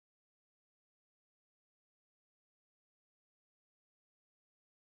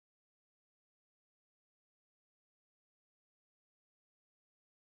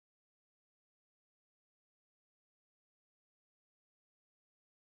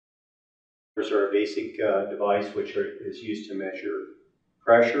are a basic device which is used to measure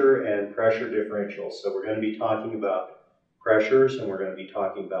pressure and pressure differentials. So we're going to be talking about pressures, and we're going to be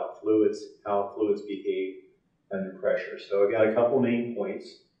talking about fluids, how fluids behave under pressure. So I've got a couple main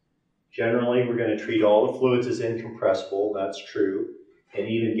points. Generally, we're going to treat all the fluids as incompressible. That's true. And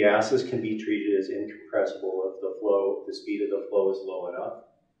even gases can be treated as incompressible if the speed of the flow is low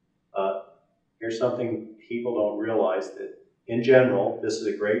enough. Here's something people don't realize, that in general, this is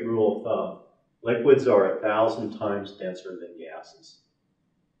a great rule of thumb. Liquids are 1,000 times denser than gases.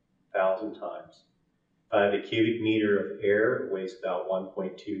 1,000 times. If I have a cubic meter of air, it weighs about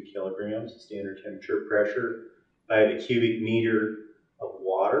 1.2 kilograms, standard temperature pressure. If I have a cubic meter of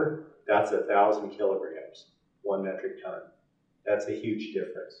water, that's 1,000 kilograms, 1 metric ton. That's a huge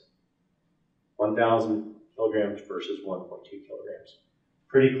difference. 1,000 kilograms versus 1.2 kilograms.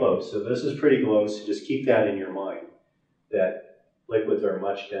 Pretty close. So this is pretty close. So just keep that in your mind, that liquids are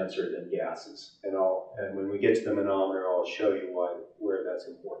much denser than gases. And when we get to the manometer, I'll show you where that's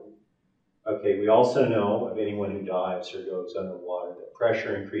important. Okay, we also know of anyone who dives or goes underwater that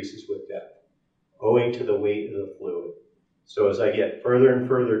pressure increases with depth, owing to the weight of the fluid. So as I get further and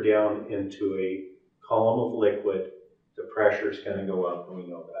further down into a column of liquid, the pressure is going to go up, and we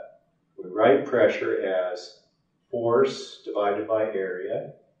know that. We write pressure as force divided by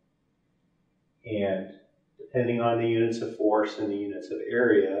area, and depending on the units of force and the units of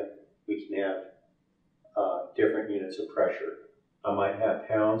area, we can have different units of pressure. I might have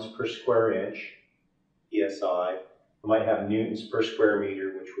pounds per square inch, PSI. I might have newtons per square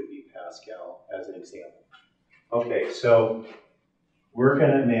meter, which would be Pascal, as an example. Okay, so we're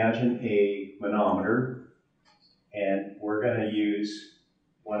going to imagine a manometer, and we're going to use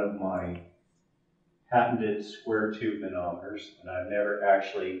one of my patented square tube manometers, and I've never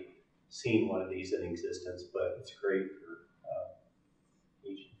actually seen one of these in existence, but it's great for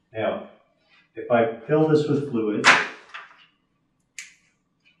teaching. Now, if I fill this with fluid,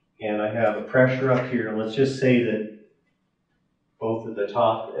 and I have a pressure up here, and let's just say that both at the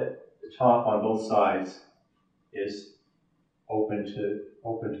top on both sides is open to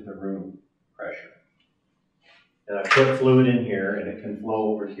the room pressure. And I put fluid in here, and it can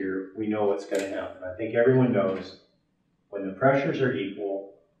flow over here. We know what's going to happen. I think everyone knows when the pressures are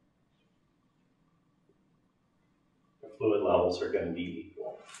equal, the fluid levels are going to be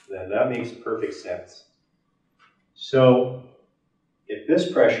equal. Then that makes perfect sense. So if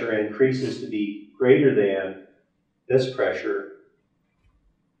this pressure increases to be greater than this pressure,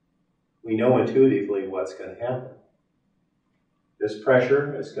 we know intuitively what's going to happen. This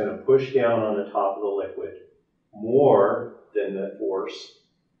pressure is going to push down on the top of the liquid more than the force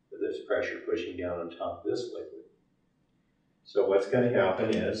of this pressure pushing down on top of this liquid. So what's going to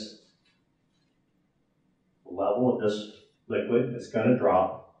happen is the level of this liquid is going to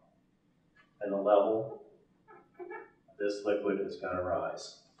drop, and the level of this liquid is going to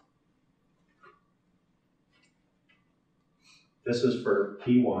rise. This is for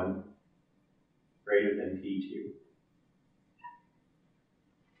P1 greater than P2.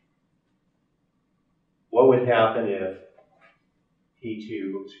 What would happen if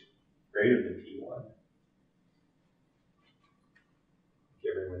P2 was greater than P1?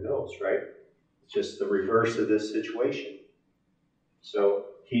 Everyone knows, right? It's just the reverse of this situation. So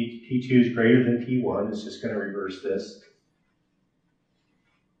P2 is greater than P1. It's just going to reverse this.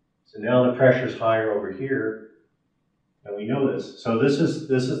 So now the pressure is higher over here, and we know this. So this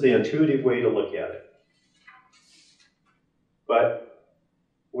is the intuitive way to look at it. But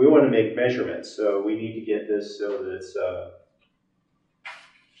we want to make measurements, so we need to get this so that it's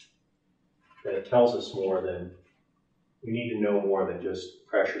that it tells us more than, we need to know more than just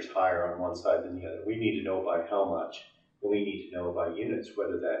pressure's higher on one side than the other. We need to know by how much, and we need to know by units,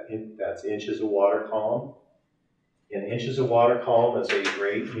 whether that's inches of water column. And inches of water column is a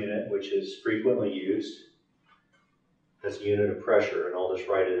great unit which is frequently used as a unit of pressure, and I'll just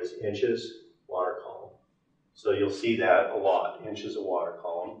write it as inches water column. So you'll see that a lot, inches of water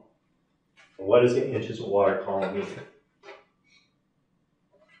column. And what does the inches of water column mean?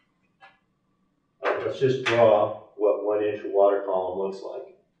 Let's just draw what 1 inch of water column looks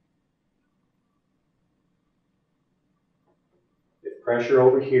like. If pressure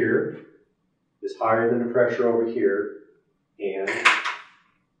over here is higher than the pressure over here, and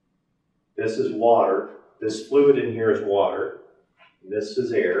this is water, this fluid in here is water, and this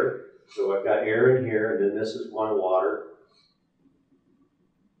is air. So I've got air in here, and then this is one water.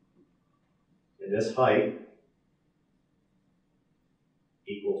 And this height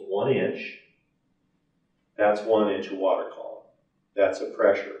equals 1 inch. That's 1 inch of water column. That's a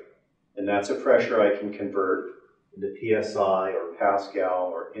pressure. And that's a pressure I can convert into PSI or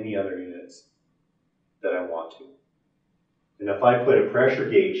Pascal or any other units that I want to. And if I put a pressure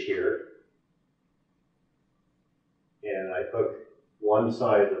gauge here, and I hook one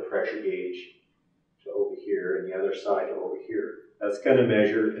side of the pressure gauge to over here and the other side to over here, that's going to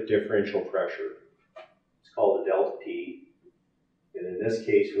measure a differential pressure. It's called the delta P. And in this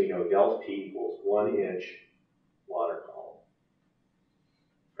case, we know delta P equals 1 inch water column.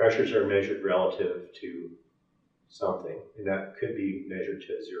 Pressures are measured relative to something, and that could be measured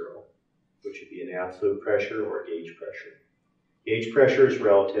to 0, which would be an absolute pressure or a gauge pressure. Gauge pressure is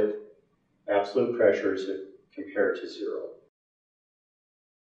relative. Absolute pressure is compared to 0.